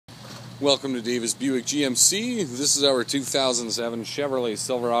Welcome to Davis Buick GMC. This is our 2007 Chevrolet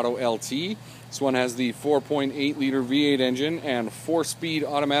Silverado LT. This one has the 4.8 liter V8 engine and 4-speed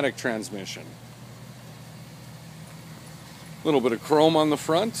automatic transmission. A little bit of chrome on the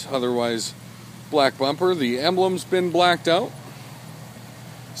front, otherwise black bumper. The emblem's been blacked out.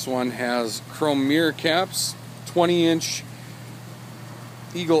 This one has chrome mirror caps, 20-inch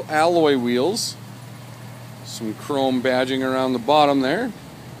Eagle alloy wheels, some chrome badging around the bottom there.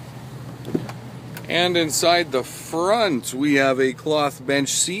 And inside the front we have a cloth bench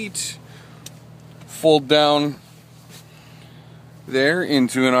seat, fold down there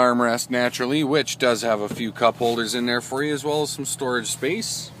into an armrest naturally, which does have a few cup holders in there for you, as well as some storage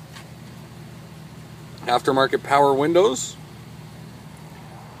space. Aftermarket power windows,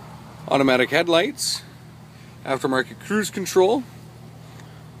 automatic headlights, aftermarket cruise control,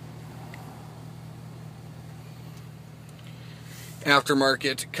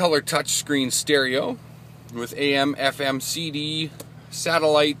 aftermarket color touchscreen stereo with AM, FM, CD,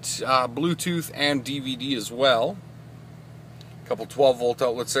 satellite, Bluetooth, and DVD as well. A couple 12-volt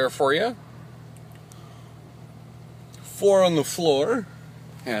outlets there for you. 4 on the floor,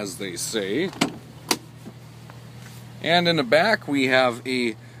 as they say. And in the back we have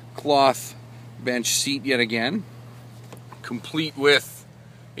a cloth bench seat yet again, complete with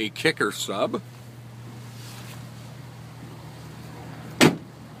a kicker sub.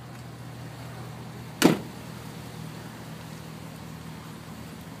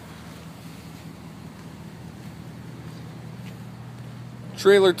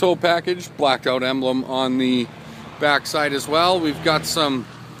 Trailer tow package, blacked out emblem on the back side as well. We've got some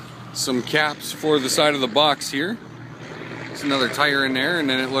caps for the side of the box here. There's another tire in there, and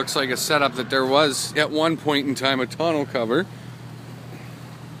then it looks like a setup that there was at one point in time a tonneau cover.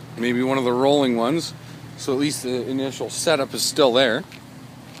 Maybe one of the rolling ones. So at least the initial setup is still there.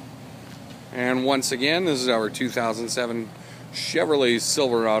 And once again, this is our 2007 Chevrolet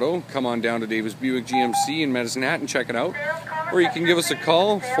Silverado. Come on down to Davis Buick GMC in Medicin and check it out. Or you can give us a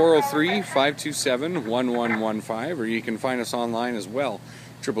call, 403-527-1115, or you can find us online as well,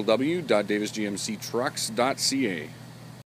 www.davisgmctrucks.ca.